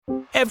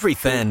Every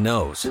fan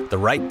knows the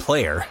right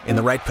player in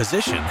the right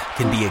position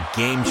can be a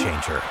game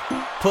changer.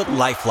 Put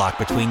LifeLock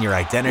between your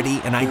identity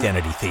and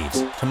identity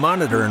thieves to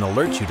monitor and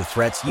alert you to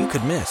threats you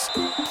could miss.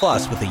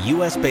 Plus, with a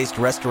U.S.-based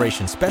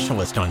restoration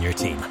specialist on your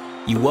team,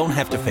 you won't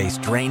have to face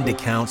drained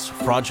accounts,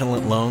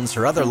 fraudulent loans,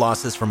 or other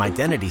losses from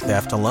identity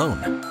theft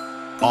alone.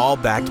 All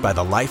backed by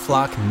the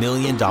LifeLock $1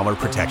 Million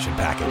Protection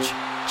Package.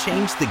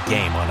 Change the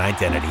game on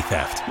identity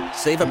theft.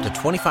 Save up to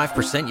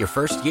 25% your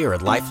first year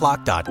at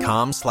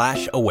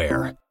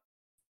LifeLock.com/aware.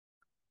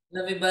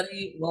 Hello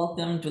everybody,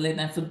 welcome to Late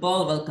Night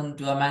Football. Welcome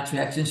to our match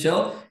reaction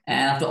show.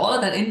 And after all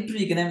of that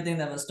intrigue and everything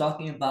that I was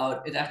talking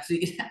about, it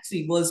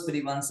actually was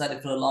pretty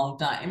one-sided for a long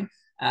time.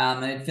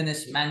 And it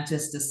finished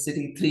Manchester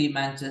City 3,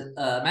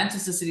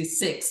 Manchester City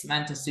 6,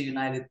 Manchester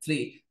United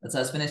 3. That's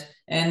how it's finished.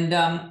 And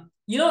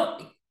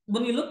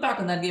when you look back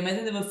on that game, I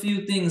think there were a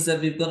few things that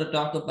we've got to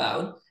talk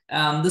about.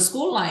 The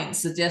scoreline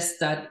suggests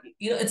that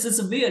it's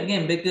a weird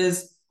game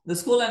because the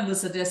scoreline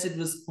was suggested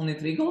was only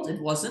 3 goals. It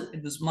wasn't.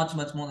 It was much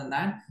more than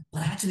that.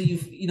 But actually,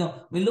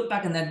 when you look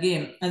back in that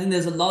game, I think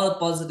there's a lot of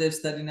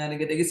positives that United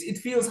get. It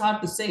feels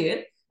hard to say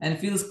it and it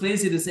feels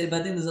crazy to say,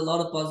 but I think there's a lot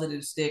of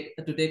positives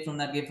to take from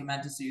that game for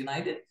Manchester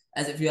United.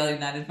 As if you are a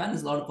United fan,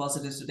 there's a lot of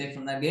positives to take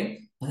from that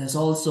game. But there's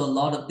also a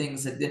lot of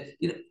things that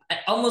I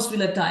almost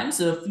feel at times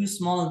there are a few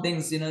small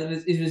things.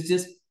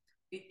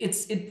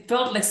 It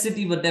felt like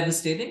City were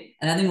devastating,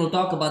 and I think we'll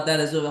talk about that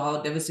as well,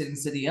 how devastating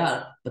City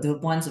are. But there were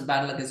points of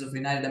bad luck as of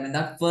United. I mean,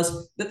 that first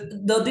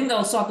the thing that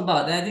I'll talk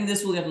about, and I think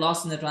this will get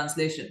lost in the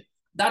translation.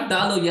 That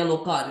Dalot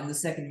yellow card in the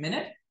second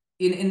minute,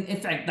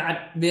 in fact,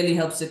 that really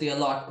helped City a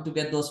lot to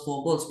get those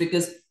 4 goals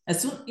because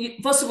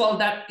first of all,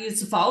 that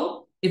is a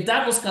foul. If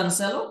that was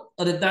Cancelo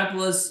or if that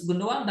was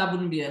Gundogan, that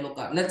wouldn't be a yellow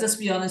card. Let's just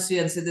be honest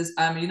here and say this: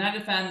 I'm a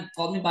United fan.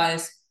 Call me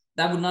biased.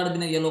 That would not have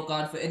been a yellow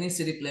card for any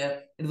City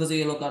player. It was a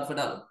yellow card for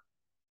Dalot.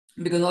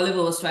 Because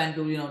Oliver was trying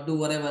to, do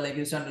whatever, like he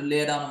was trying to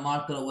lay down a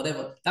marker or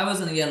whatever. That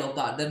wasn't a yellow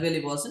card. That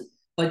really wasn't.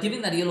 But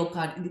giving that yellow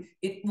card,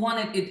 it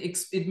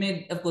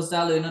made, of course,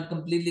 Dalot not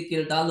completely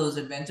kill Dalot's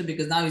adventure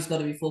because now he's got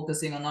to be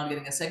focusing on not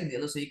getting a second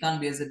yellow. So he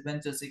can't be as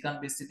adventurous, he can't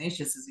be as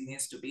tenacious as he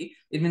needs to be.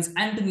 It means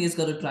Antony has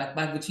got to track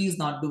back, which he's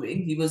not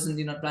doing. He wasn't,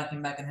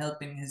 tracking back and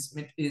helping his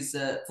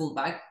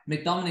fullback.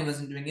 McTominay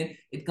wasn't doing it.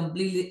 It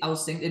completely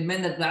outsynced. It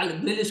meant that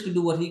Grealish could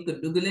do what he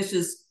could do.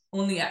 Grealish's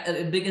only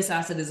biggest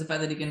asset is the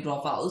fact that he can draw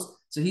fouls.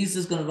 So he's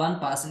just going to run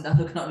past and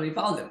Dalot cannot really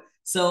foul him.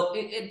 So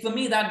for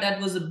me, that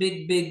was a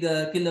big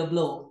killer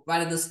blow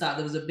right at the start.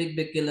 There was a big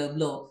killer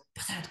blow.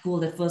 But that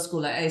first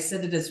goal, I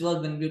said it as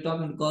well when we were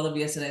talking to Gaurav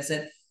yesterday. I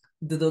said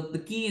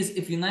the key is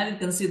if United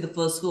concede the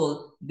first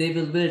goal, they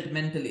will build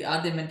mentally.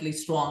 Are they mentally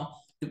strong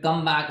to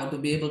come back or to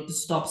be able to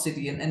stop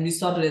City? And we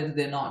started it,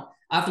 they're not.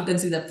 After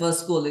conceding that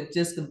first goal, it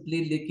just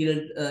completely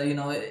killed.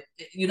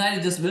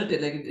 United just built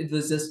it. Like it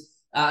was just.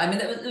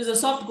 It was a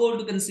soft goal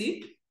to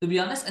concede, to be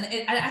honest. And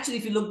actually,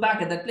 if you look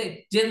back at that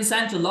play, Jadon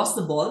Sancho lost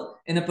the ball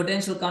in a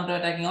potential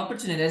counter-attacking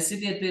opportunity. As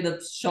City had played a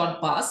short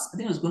pass. I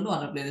think it was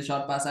Gundogan who played the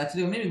short pass,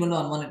 actually, or maybe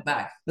Gundogan won it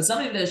back. But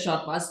somebody played a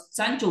short pass.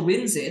 Sancho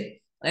wins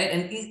it, right?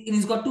 And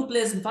he's got 2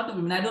 players in front of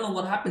him. And I don't know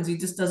what happens. He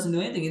just doesn't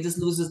do anything. He just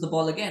loses the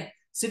ball again.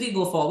 City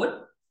go forward.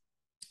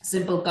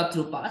 Simple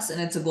cut-through pass,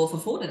 and it's a goal for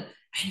Foden.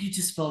 And you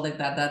just felt like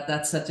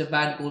that's such a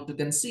bad goal to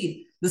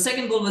concede. The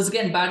second goal was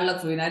again bad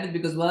luck for United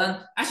because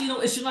Varane, actually,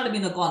 it should not have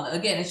been a corner.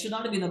 Again, it should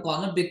not have been a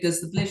corner because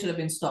the play should have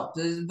been stopped.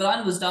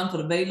 Varane was down for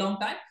a very long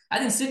time. I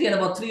think City had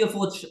about 3 or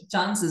 4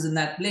 chances in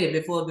that play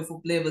before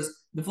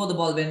the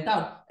ball went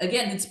out.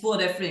 Again, it's poor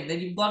refereeing. Like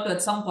you've got to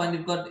at some point,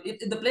 if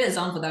the play is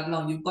down for that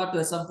long, you've got to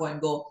at some point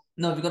go,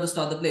 no, we've got to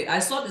stop the play. I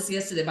saw this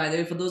yesterday, by the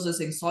way, for those who are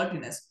saying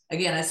saltiness.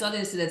 Again, I saw this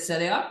yesterday at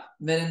Serie A,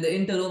 where in the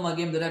Inter-Roma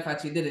game, the ref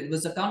actually did it. It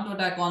was a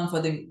counter-attack on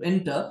for the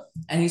Inter,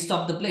 and he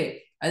stopped the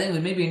play. I think it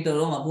was maybe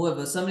Inter-Roma,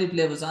 whoever, somebody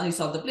player was on, he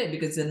stopped the play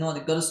because he said, no,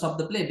 they've got to stop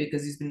the play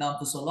because he's been down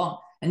for so long.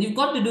 And you've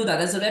got to do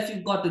that. As a ref,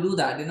 you've got to do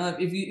that.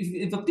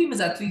 If a team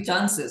has had 3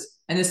 chances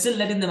and you're still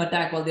letting them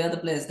attack while the other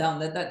player is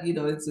down,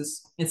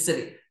 it's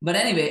silly. But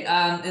anyway,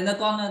 in the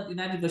corner,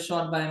 United was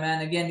shot by a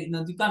man. Again,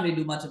 you can't really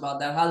do much about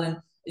that.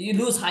 Haaland, you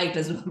lose height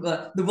as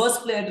well. The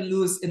worst player to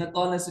lose in a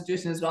corner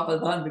situation is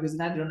Rafael Varane because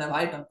United don't have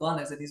height on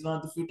corners and he's one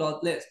of the few tall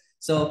players.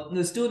 So it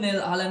was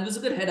 2-0. Haaland was a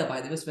good header, by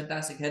the way. It was a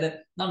fantastic header.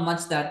 Not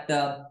much that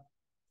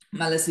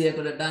Malaysia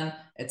could have done.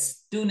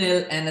 It's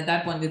 2-0, and at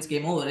that point, it's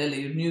game over,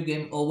 really. You knew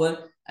game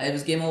over. It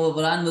was game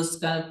over. Varane was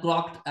kind of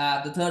clocked.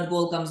 The third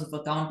goal comes with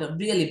a counter.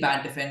 Really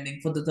bad defending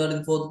for the third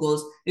and fourth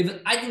goals.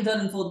 I think third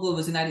and fourth goal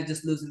was United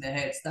just losing their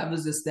heads. That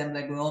was just them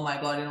like, oh my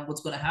God,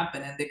 what's going to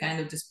happen? And they kind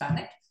of just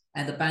panicked.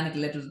 And the panic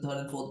led to the third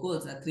and fourth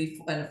goals. And at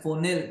 3 and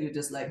 4-0, you're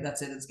just like,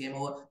 that's it, it's game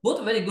over.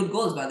 Both very good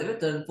goals, by the way,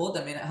 third and fourth.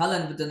 I mean,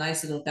 Haaland with a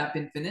nice little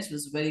tap-in finish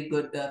was a very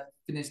good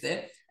finish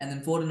there. And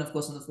then Foden, of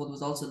course, on the fourth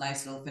was also a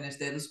nice little finish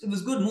there. It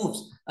was good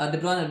moves. De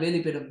Bruyne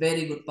really played a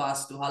very good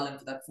pass to Haaland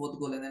for that fourth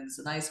goal. And then it's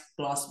a nice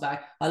cross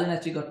back. Haaland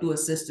actually got 2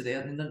 assists today.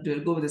 And to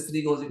go with his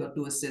 3 goals, he got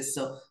 2 assists.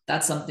 So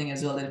that's something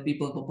as well that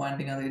people were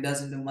pointing out that he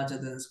doesn't do much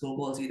other than score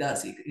goals. He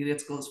does. He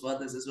gets goals for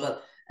others as well.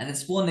 And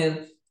it's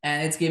 4-0.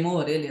 And it's game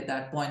over, really, at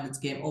that point. It's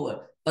game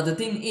over. But the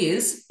thing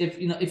is, if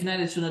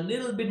United showed a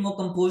little bit more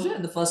composure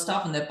in the first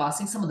half and their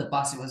passing, some of the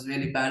passing was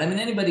really bad. I mean,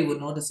 anybody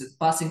would notice it.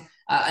 Passing.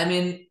 I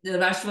mean,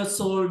 Rashford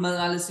sold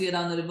Malaysia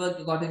down the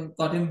river,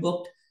 got him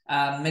booked.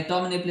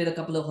 McTominay played a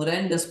couple of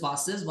horrendous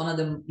passes. One of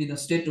them,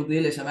 straight to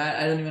Grealish. I mean,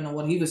 I don't even know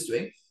what he was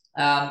doing.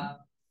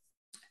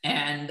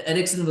 And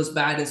Eriksen was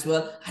bad as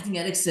well. I think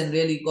Eriksen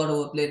really got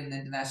overplayed in the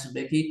international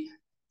break.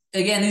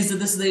 This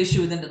is the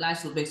issue with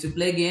international breaks. You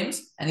play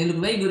games and he looked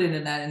very good in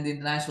the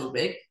international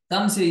break.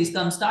 Comes here, he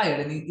comes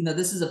tired, and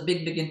this is a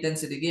big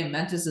intensity game.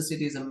 Manchester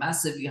City is a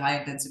massively high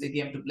intensity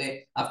game to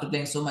play after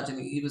playing so much, and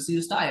he was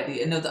tired.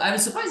 I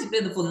was surprised he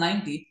played the full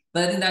 90,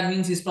 but I think that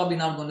means he's probably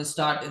not going to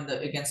start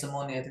against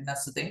Simone. I think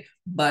that's the thing.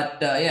 But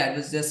it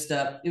was just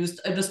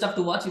it was tough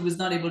to watch. He was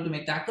not able to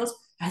make tackles.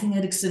 I think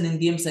Eriksen in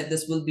games like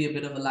this will be a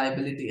bit of a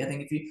liability. I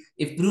think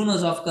if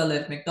Bruno's off color,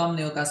 if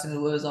McTominay or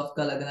Casemiro is off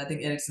color, then I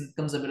think Eriksen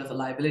becomes a bit of a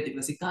liability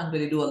because he can't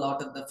really do a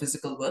lot of the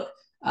physical work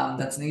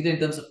that's needed in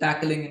terms of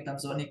tackling, in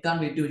terms of when he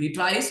can't really do it. He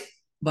tries,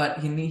 but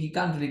he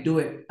can't really do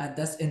it at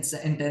that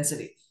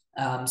intensity.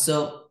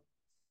 So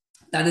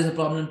that is a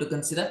problem to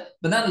consider.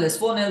 But nonetheless,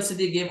 4-0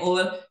 City game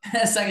over.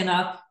 Second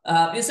half.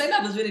 The second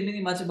half was really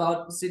really much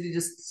about City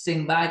just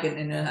staying back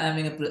and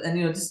having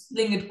just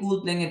playing it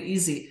cool, playing it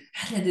easy.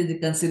 And then they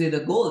considered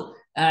a goal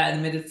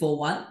and made it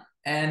 4-1.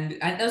 And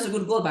that was a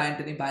good goal by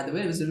Antony, by the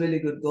way. It was a really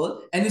good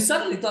goal. And you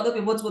suddenly thought, okay,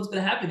 what's going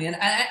to happen here?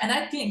 And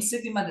I think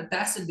City might have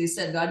tacitly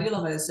said,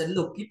 Guardiola might have said,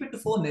 look, keep it to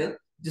 4-0.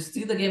 Just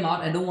see the game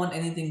out. I don't want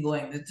anything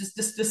going. Just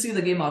see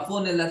the game out.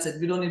 4-0, that's it.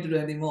 We don't need to do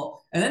anything more.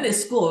 And then they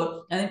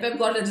scored. And Pep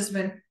Guardiola just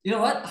went, you know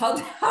what?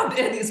 How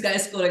dare these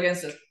guys score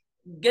against us?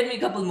 Get me a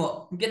couple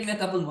more. Get me a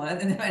couple more. And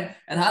then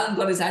and Haaland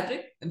got his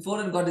hat-trick. And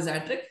Foden got his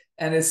hat-trick.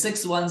 And it's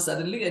 6-1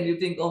 suddenly. And you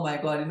think, oh my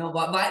God,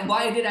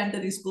 why did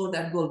Antony score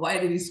that goal? Why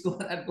did he score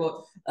that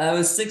goal? It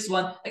was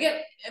 6-1. Again,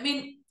 I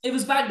mean, it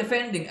was bad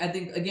defending, I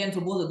think, again, for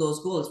both of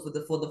those goals, for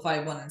the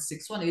 5-1 and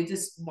 6-1. It's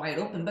just wide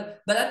open.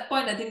 But at that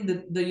point, I think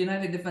the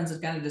United defense has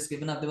kind of just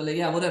given up. They were like,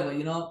 yeah, whatever,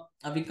 we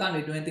can't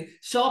really do anything.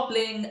 Shaw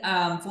playing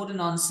Foden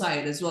on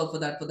side as well for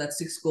that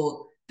sixth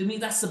goal. To me,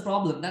 that's the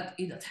problem.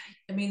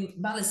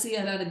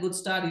 Malaysia had a good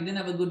start. He didn't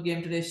have a good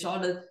game today.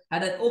 Shaw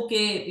had an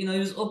okay, he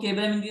was okay.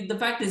 But I mean, the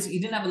fact is, he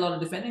didn't have a lot of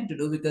defending to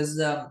do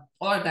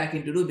or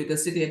attacking to do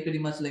because City had pretty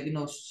much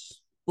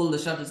pull the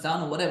shutters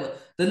down or whatever.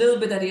 The little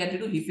bit that he had to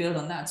do, he failed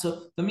on that.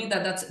 So for me,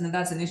 that's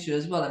an issue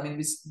as well. I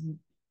mean,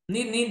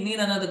 we need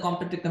another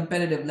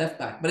competitive left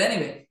back. But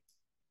anyway,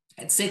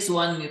 at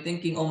 6-1, you're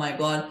thinking, oh my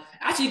God.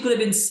 Actually, it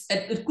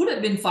could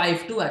have been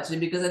 5-2 actually,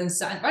 because I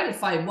think right at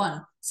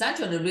 5-1,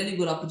 Sancho had a really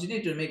good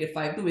opportunity to make it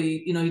 5-2.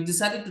 He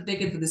decided to take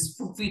it with his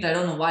feet. I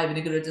don't know why, but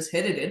he could have just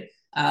headed it.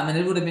 And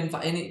it would have been,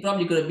 and he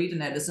probably could have beaten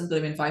Ederson,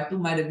 could have been 5-2,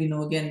 might have,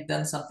 again,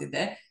 done something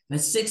there. But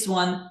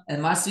 6-1,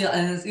 and Martial,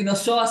 and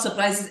Shaw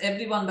surprises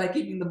everyone by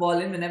keeping the ball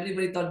in when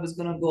everybody thought it was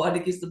going to go out,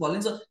 he keeps the ball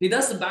in. So he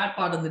does the bad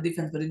part on the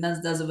defense, but he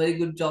does a very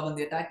good job on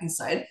the attacking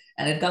side.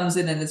 And it comes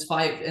in and it's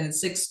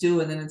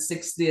 6-2, and then it's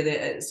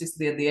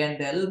 6-3 at the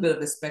end. A little bit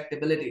of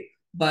respectability.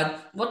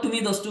 But what to me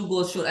those two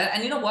goals showed,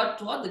 and you know what,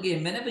 throughout the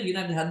game, whenever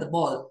United had the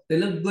ball, they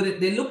looked good.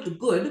 They looked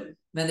good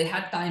when they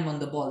had time on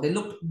the ball. They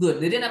looked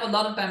good. They didn't have a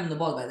lot of time on the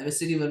ball, by the way.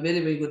 City were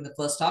very, very good in the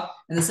first half.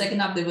 In the second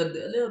half, they were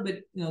a little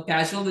bit,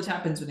 casual, which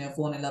happens when you're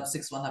 4-0 up,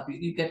 6-1 up.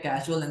 You get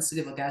casual, and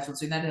City were casual.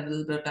 So United had a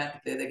little bit of time to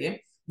play the game.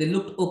 They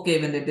looked okay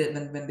when they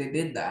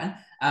did that.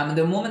 And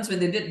the moments when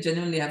they did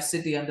genuinely have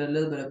City under a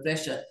little bit of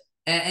pressure.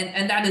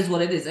 And that is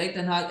what it is, right?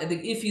 And I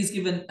think if he's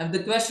given, and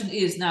the question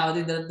is now, I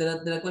think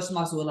there are question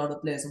marks with a lot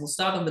of players, and we'll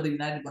start off with the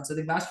United ones. So I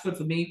think Rashford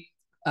for me,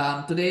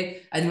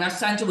 today, I think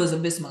Sancho was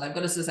abysmal. I've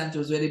got to say Sancho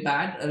was very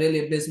bad,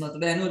 really abysmal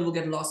today. I know it will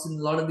get lost in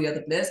a lot of the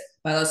other players,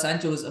 but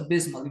Sancho was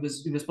abysmal. He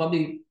was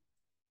probably,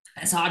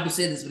 it's hard to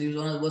say this, but he was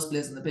one of the worst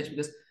players on the pitch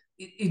because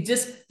it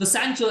just, for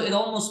Sancho, it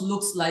almost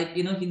looks like,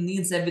 he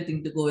needs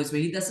everything to go his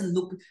way. He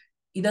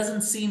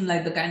doesn't seem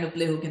like the kind of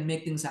player who can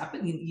make things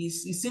happen. He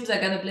seems like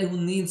the kind of player who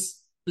needs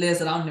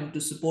players around him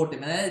to support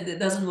him. And it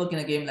doesn't work in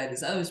a game like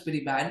this. That was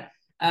pretty bad.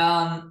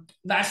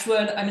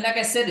 Rashford, I mean, like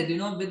I said it,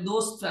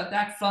 with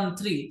that front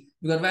three,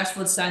 we got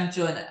Rashford,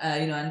 Sancho,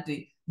 and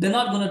Antony. They're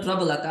not going to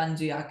trouble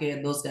Akanji, Ake,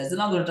 and those guys. They're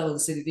not going to trouble the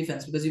City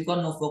defense because you've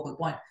got no focal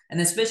point. And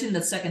especially in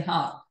the second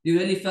half, you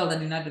really felt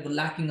that United were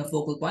lacking a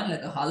focal point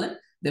like a Haaland.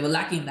 They were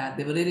lacking that.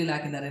 They were really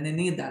lacking that, and they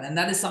need that. And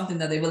that is something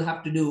that they will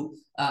have to do,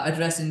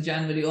 address in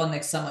January or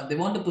next summer. If they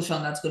want to push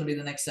on, that's going to be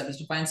the next step, is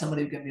to find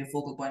somebody who can be a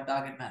focal point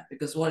target man,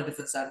 because what a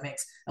difference that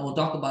makes. And we'll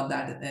talk about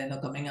that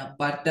coming up.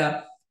 But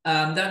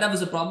that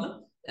was a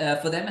problem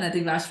for them. And I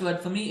think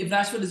Rashford, for me, if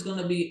Rashford is going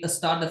to be a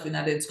starter for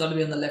United, it's got to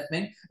be on the left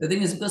wing. The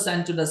thing is, because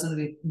Sancho doesn't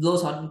really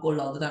blows hot and cold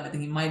all the time, I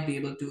think he might be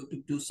able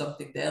to do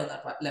something there on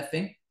that left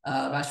wing,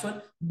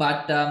 Rashford.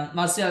 But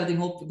Martial, I think,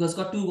 has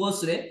got 2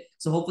 goals today.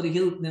 So hopefully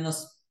he'll,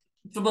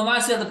 for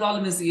Martial, the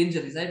problem is the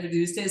injuries, right? If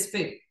he stays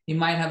fit, he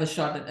might have a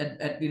shot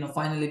at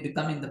finally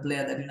becoming the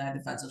player that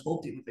United fans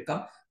hoped he would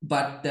become.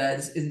 But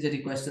there's injury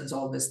questions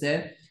always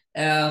there.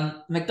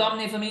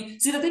 McTominay for me.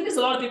 See, the thing is,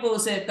 a lot of people will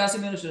say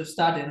Casemiro should have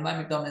started and why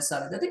McTominay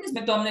started. The thing is,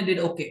 McTominay did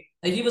okay.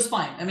 Like, he was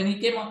fine. I mean, he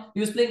came on, he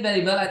was playing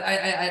very well.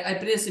 I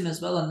praise him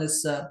as well on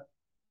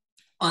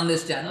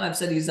this channel. I've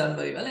said he's done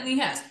very well, and he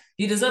has.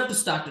 He deserved to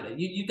start today.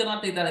 You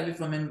cannot take that away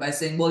from him by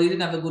saying, well, he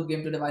didn't have a good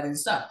game today, why did he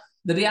start?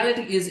 The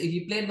reality is, if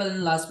he played well in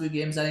the last few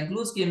games, that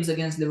includes games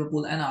against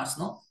Liverpool and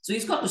Arsenal, so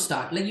he's got to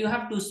start. Like, you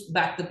have to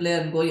back the player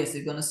and go, yes,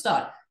 he's going to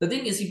start. The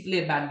thing is, he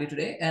played badly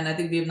today, and I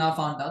think we've now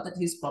found out that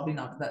he's probably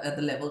not at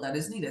the level that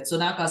is needed. So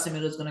now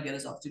Casemiro is going to get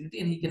his opportunity,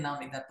 and he can now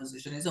make that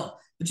position his own.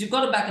 But you've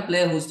got to back a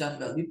player who's done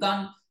well. You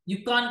can't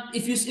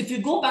if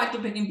you go back to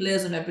picking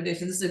players on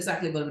reputation, this is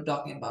exactly what we're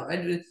talking about,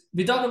 right?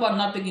 We talk about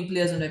not picking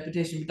players on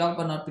reputation, we talk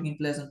about not picking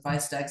players on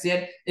price tags.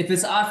 Yet if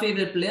it's our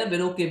favorite player,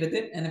 we're okay with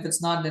it, and if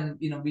it's not, then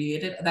we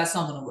hate it. That's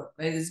not going to work,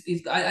 right?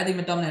 I think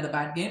McTominay had a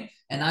bad game,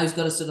 and now he's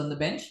got to sit on the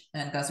bench,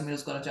 and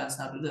Casemiro's got a chance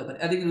now to do it.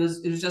 But I think it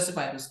was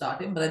justified to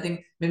start him. But I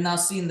think we've now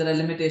seen there are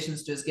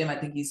limitations to his game.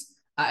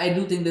 I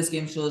do think this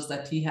game shows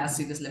that he has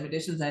serious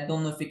limitations. I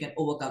don't know if he can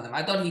overcome them.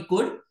 I thought he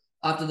could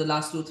after the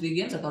last 2-3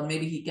 games. I thought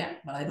maybe he can,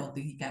 but I don't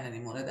think he can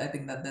anymore. I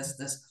think that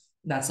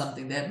that's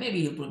something there.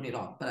 Maybe he'll prove me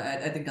wrong, but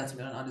I think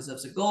Casemiro now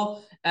deserves a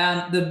go.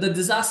 The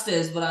disaster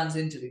is Varane's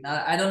injury.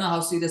 Now, I don't know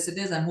how serious it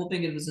is. I'm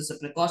hoping it was just a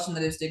precaution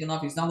that he's taken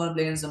off. He's not going to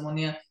play against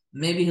Ammonia.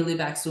 Maybe he'll be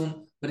back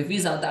soon. But if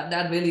he's out,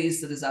 that really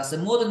is the disaster.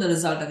 More than the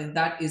result, I think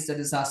that is the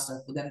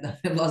disaster for them that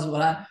they've lost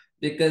Varane.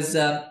 Because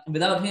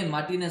without him,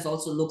 Martinez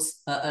also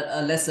looks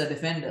a lesser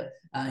defender.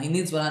 He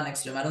needs Varane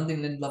next to him. I don't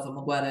think Lindelof or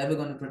Maguire are ever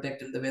going to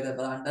protect him the way that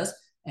Varane does.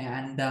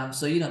 And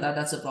so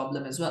that's a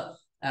problem as well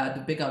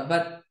to pick up.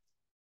 But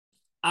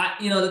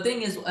the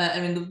thing is,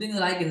 the thing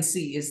that I can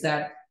see is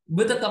that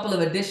with a couple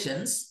of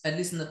additions, at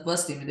least in the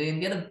first team, they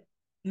can get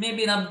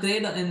maybe an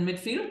upgrade in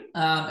midfield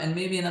and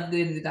maybe an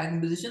upgrade in the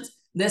attacking positions.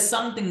 There's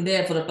something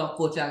there for a top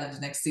 4 challenge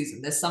next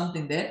season. There's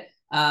something there.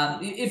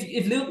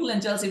 If Liverpool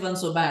and Chelsea weren't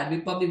so bad,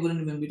 we probably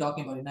wouldn't even be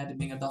talking about United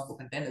being a top 4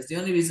 contenders. The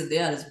only reason they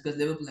are is because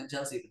Liverpool and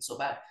Chelsea have been so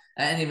bad,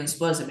 and even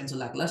Spurs have been so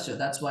lackluster.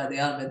 That's why they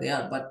are where they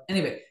are. But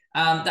anyway,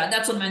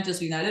 that's on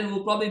Manchester United.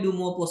 We'll probably do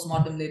more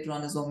post-mortem later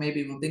on as well.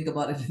 Maybe we'll think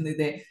about it in the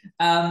day.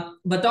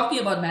 But talking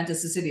about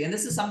Manchester City, and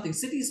this is something,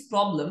 City's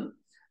problem,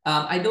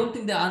 I don't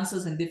think the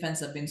answers in defense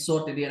have been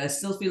sorted yet. I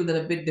still feel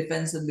they're a bit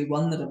defensively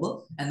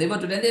vulnerable. And they were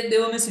today, they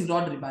were missing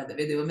Rodri, by the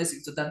way. They were missing.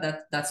 So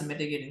that's a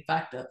mitigating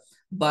factor.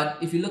 But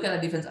if you look at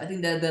the defense, I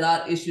think there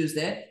are issues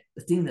there.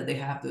 The thing that they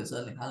have to is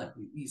Erling Haaland.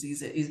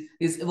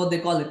 He's what they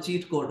call a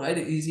cheat code, right?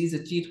 He's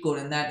a cheat code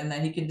in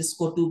that he can just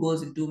score 2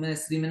 goals in 2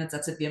 minutes, 3 minutes.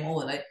 That's it, game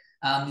over, right?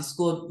 You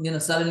score,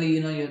 suddenly,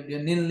 you're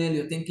 0-0,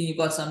 you're thinking you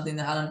got something,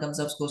 the Haaland comes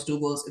up, scores 2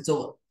 goals, it's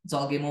over. It's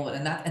all game over.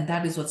 And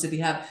that is what City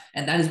have.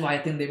 And that is why I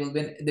think they will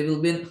win. They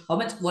will win how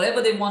much,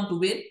 whatever they want to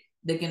win,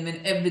 they can win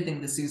everything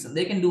this season.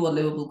 They can do what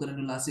Liverpool couldn't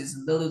do last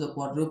season. They'll do the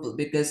quadruple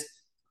because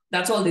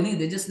that's all they need.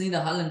 They just need a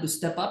Haaland to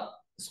step up,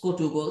 score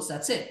 2 goals.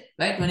 That's it,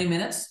 right? 20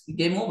 minutes,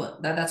 game over.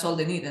 That's all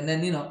they need. And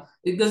then,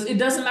 because it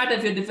doesn't matter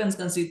if your defense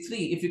concede 3,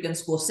 if you can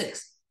score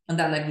 6. And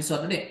that, like we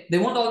saw today, they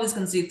won't always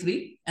concede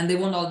 3 and they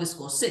won't always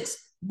score 6.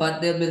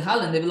 But with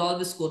Haaland, they will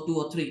always score 2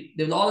 or 3.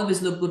 They will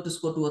always look good to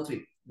score 2 or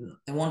 3.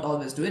 They won't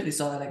always do it. We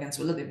saw that against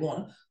Villa, they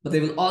won't. But they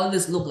will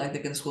always look like they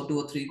can score 2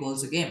 or 3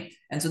 goals a game.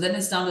 And so then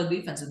it's down to the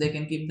defense. If they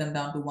can keep them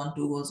down to 1-2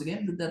 goals a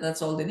game,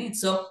 that's all they need.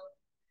 So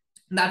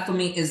that for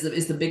me is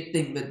the big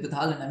thing with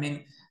Haaland. I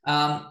mean,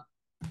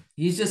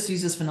 he's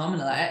just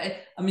phenomenal. I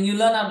mean, you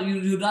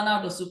run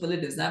out of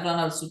superlatives. And I've run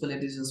out of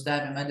superlatives to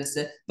describe him. I just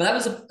said, but I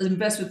was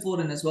impressed with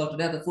Foden as well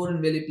today. The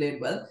Foden really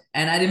played well.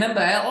 And I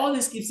remember, I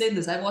always keep saying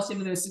this. I watched him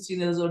when he was 16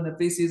 years old in a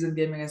preseason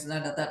game against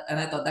United, and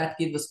I thought that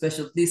kid was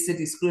special. Please,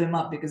 City, screw him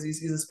up because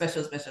he's a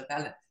special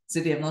talent.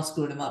 City have not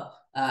screwed him up.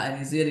 And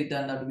he's really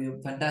turned out to be a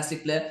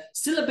fantastic player.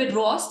 Still a bit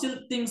raw, still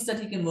things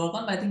that he can work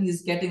on. But I think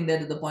he's getting there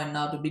to the point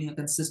now to being a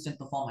consistent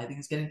performer. I think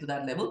he's getting to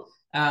that level.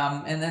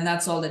 And then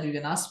that's all that you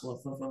can ask for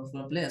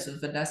a player. So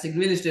fantastic.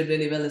 Grealish did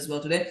really well as well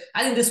today.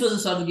 I think this was a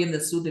sort of game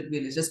that suited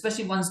Grealish,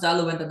 especially once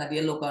Dalot went on that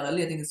yellow card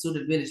early. I think it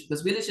suited Grealish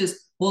because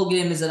Grealish's whole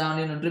game is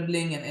around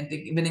dribbling and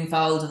winning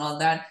fouls and all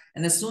that.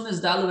 And as soon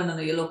as Dalot went on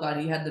a yellow card,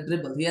 he had the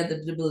dribble. He had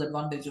the dribble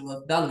advantage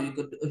over Dalot.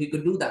 He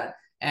could do that.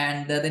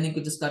 And then he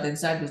could just cut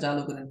inside because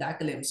Dalot couldn't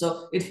tackle him.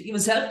 So he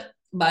was helped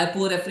by a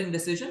poor refereeing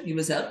decision. He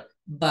was helped,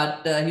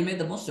 but he made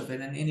the most of it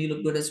and he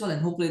looked good as well.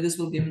 And hopefully this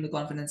will give him the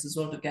confidence as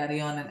well to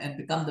carry on and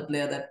become the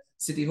player that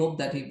City hoped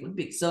that he would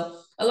be. So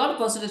a lot of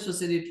positives for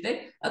City to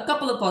take, a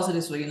couple of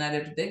positives for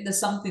United to take. There's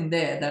something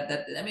there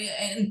that I mean,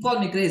 and call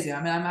me crazy.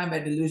 I mean, I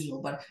might be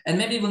delusional, and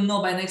maybe we'll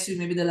know by next week.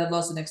 Maybe they'll have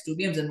lost the next 2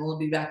 games and we'll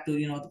be back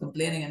to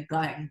complaining and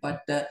crying.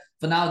 But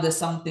for now, there's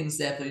some things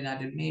there for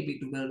United maybe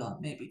to build on.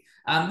 Maybe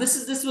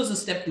this was a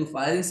step too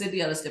far. I think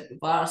City are a step too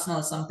far. Arsenal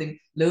is something.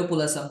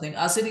 Liverpool is something.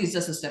 Our City is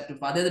just a step too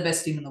far. They're the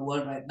best team in the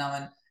world right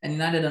now, and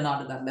United are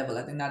not at that level.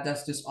 I think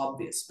that's just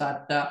obvious.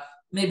 But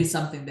maybe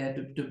something there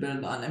to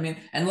build on. I mean,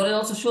 and what it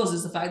also shows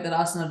is the fact that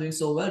Arsenal are doing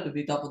so well to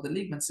be top of the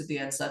league when City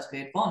had such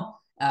great form.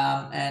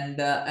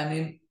 I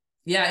mean,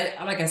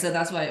 yeah, like I said,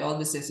 that's why I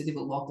always say City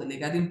will walk the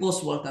league. I think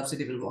post World Cup,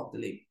 City will walk the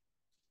league.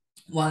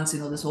 once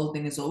this whole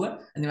thing is over.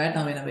 And right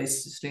now we're in a very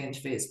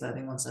strange phase. But I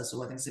think once that's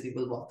over, I think City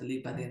will walk the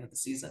league by the end of the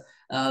season.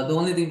 The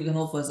only thing we can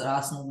hope for is that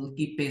Arsenal will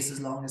keep pace as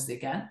long as they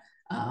can.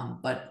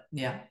 But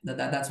yeah,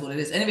 that's what it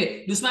is.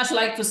 Anyway, do smash a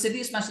like for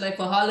City, smash a like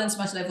for Haaland,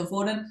 smash a like for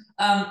Foden.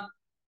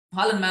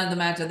 Haaland man of the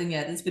match. I think,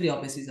 yeah, it's pretty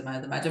obvious he's the man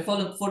of the match. If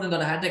Foden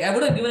got a hat trick, I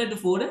would have given it to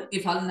Foden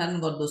if Haaland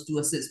hadn't got those 2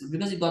 assists. But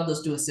because he got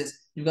those 2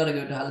 assists, you've got to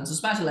give it to Haaland. So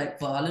smash a like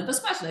for Haaland, but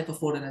smash a like for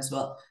Foden as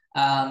well.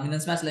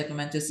 Smash a like for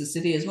Manchester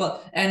City as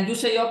well. And do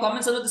share your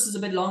comments. I know this is a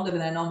bit longer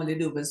than I normally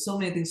do, but so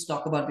many things to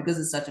talk about because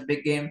it's such a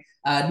big game.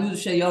 Do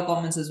share your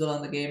comments as well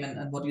on the game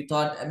and what you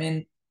thought. I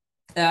mean,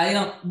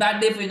 bad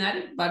day for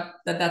United, but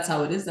that's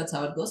how it is. That's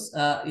how it goes.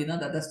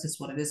 That's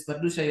just what it is.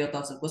 But do share your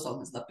thoughts, of course.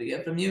 Always love to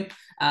hear from you.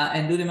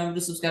 And do remember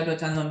to subscribe to our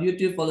channel on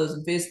YouTube, follow us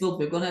on Facebook.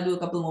 We're gonna do a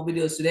couple more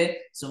videos today.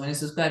 So when you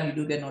subscribe, you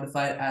do get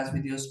notified as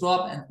videos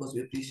drop. And of course,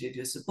 we appreciate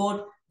your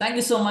support. Thank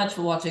you so much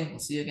for watching. We'll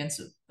see you again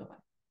soon. Bye-bye.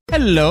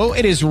 Hello,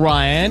 it is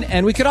Ryan,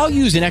 and we could all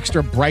use an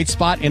extra bright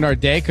spot in our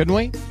day, couldn't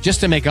we? Just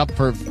to make up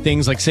for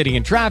things like sitting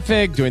in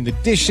traffic, doing the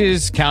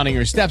dishes, counting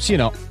your steps,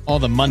 all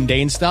the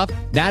mundane stuff.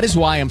 That is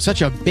why I'm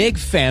such a big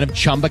fan of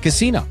Chumba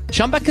Casino.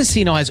 Chumba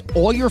Casino has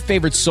all your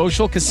favorite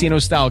social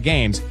casino-style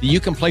games that you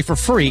can play for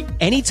free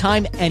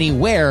anytime,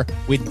 anywhere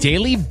with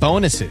daily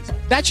bonuses.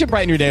 That should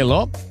brighten your day a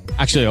little.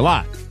 Actually, a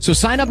lot. So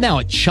sign up now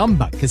at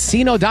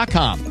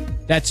ChumbaCasino.com.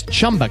 That's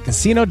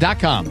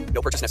ChumbaCasino.com.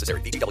 No purchase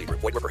necessary. VGW Group.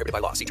 Void where prohibited by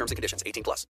law. See terms and conditions. 18+.